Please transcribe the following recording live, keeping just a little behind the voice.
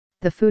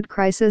The food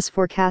crisis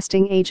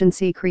forecasting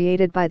agency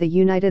created by the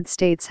United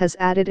States has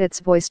added its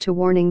voice to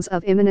warnings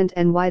of imminent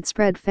and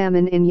widespread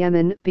famine in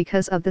Yemen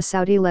because of the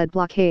Saudi-led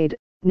blockade,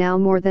 now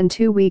more than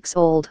 2 weeks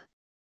old.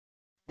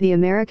 The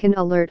American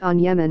Alert on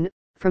Yemen,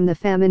 from the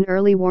Famine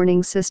Early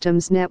Warning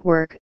Systems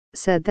Network,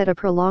 said that a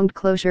prolonged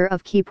closure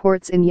of key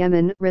ports in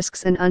Yemen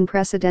risks an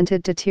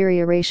unprecedented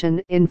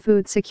deterioration in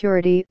food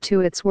security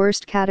to its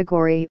worst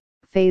category,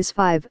 Phase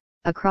 5,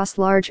 across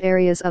large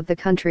areas of the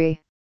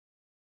country.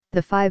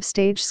 The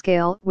 5-stage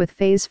scale, with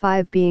Phase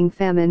 5 being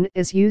famine,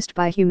 is used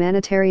by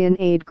humanitarian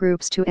aid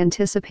groups to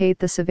anticipate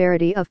the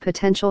severity of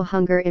potential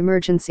hunger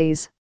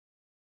emergencies.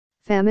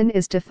 Famine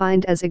is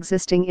defined as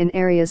existing in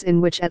areas in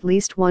which at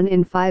least 1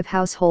 in 5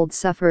 households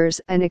suffers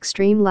an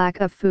extreme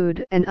lack of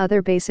food and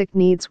other basic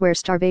needs where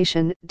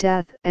starvation,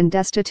 death, and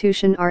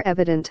destitution are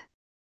evident.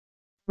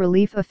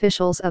 Relief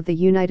officials of the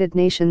United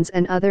Nations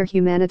and other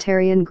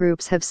humanitarian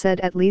groups have said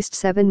at least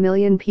 7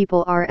 million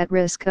people are at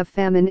risk of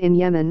famine in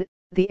Yemen,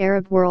 the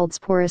Arab world's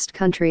poorest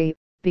country,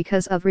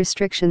 because of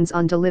restrictions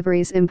on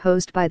deliveries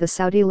imposed by the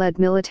Saudi-led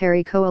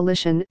military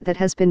coalition that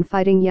has been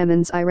fighting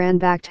Yemen's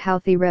Iran-backed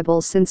Houthi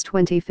rebels since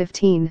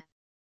 2015.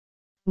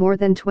 More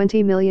than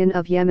 20 million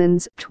of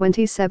Yemen's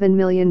 27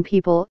 million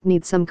people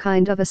need some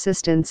kind of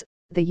assistance,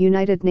 the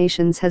United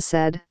Nations has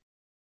said.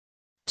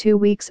 2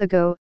 weeks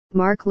ago,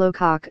 Mark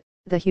Lowcock,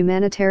 the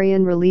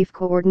humanitarian relief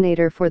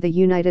coordinator for the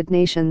United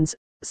Nations,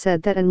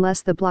 said that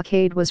unless the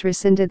blockade was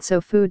rescinded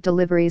so food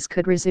deliveries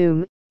could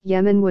resume,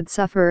 Yemen would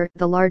suffer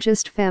the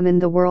largest famine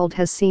the world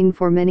has seen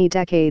for many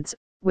decades,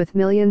 with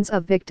millions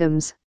of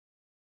victims.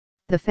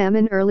 The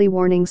Famine Early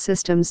Warning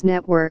Systems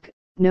Network,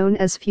 known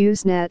as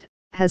FuseNet,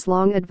 has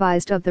long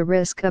advised of the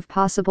risk of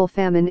possible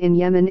famine in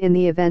Yemen in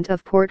the event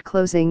of port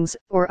closings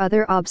or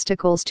other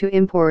obstacles to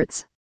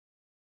imports.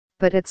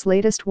 But its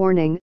latest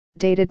warning,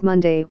 dated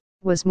Monday,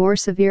 was more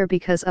severe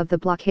because of the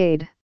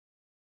blockade.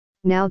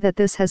 Now that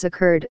this has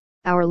occurred,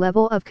 our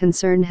level of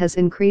concern has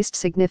increased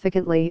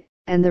significantly,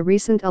 and the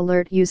recent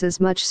alert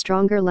uses much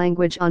stronger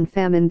language on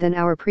famine than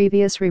our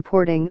previous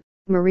reporting,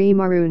 Marie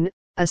Maroon,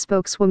 a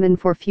spokeswoman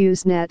for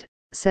FuseNet,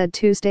 said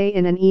Tuesday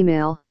in an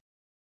email.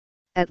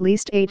 At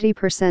least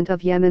 80%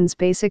 of Yemen's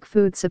basic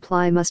food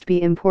supply must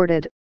be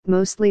imported,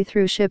 mostly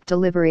through ship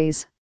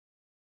deliveries.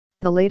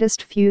 The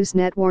latest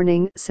FuseNet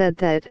warning said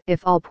that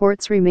if all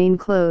ports remain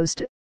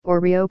closed, or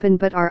reopen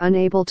but are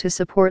unable to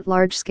support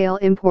large-scale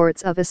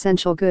imports of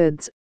essential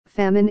goods,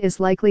 famine is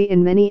likely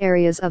in many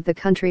areas of the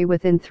country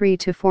within 3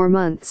 to 4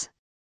 months.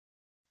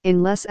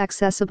 In less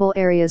accessible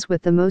areas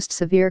with the most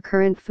severe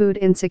current food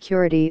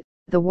insecurity,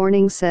 the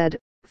warning said,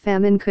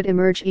 famine could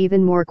emerge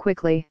even more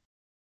quickly.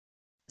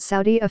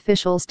 Saudi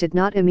officials did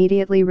not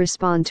immediately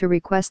respond to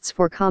requests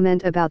for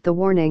comment about the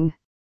warning.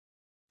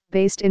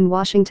 Based in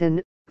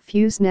Washington,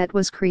 FuseNet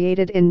was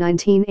created in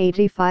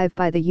 1985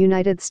 by the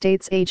United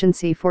States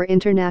Agency for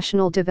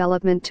International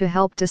Development to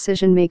help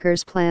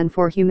decision-makers plan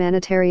for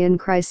humanitarian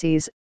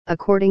crises,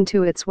 according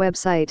to its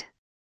website.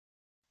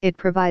 It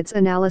provides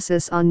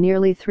analysis on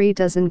nearly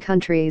 36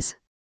 countries.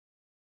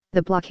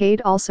 The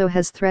blockade also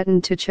has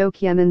threatened to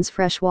choke Yemen's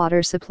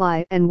freshwater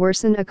supply and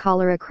worsen a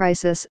cholera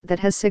crisis that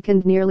has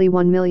sickened nearly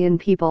 1 million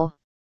people.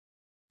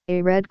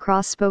 A Red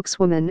Cross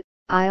spokeswoman,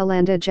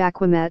 Iolanda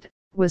Jacquimet,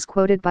 was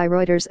quoted by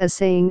Reuters as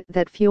saying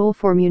that fuel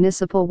for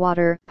municipal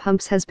water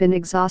pumps has been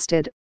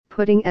exhausted,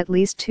 putting at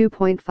least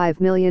 2.5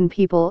 million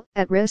people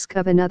at risk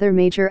of another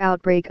major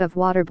outbreak of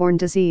waterborne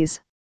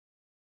disease.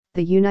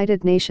 The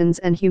United Nations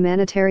and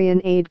humanitarian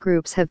aid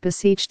groups have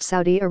beseeched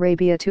Saudi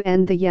Arabia to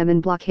end the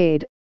Yemen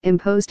blockade,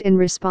 imposed in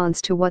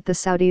response to what the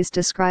Saudis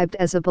described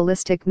as a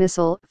ballistic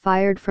missile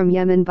fired from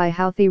Yemen by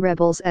Houthi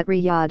rebels at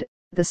Riyadh,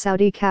 the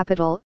Saudi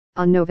capital,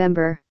 on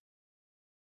November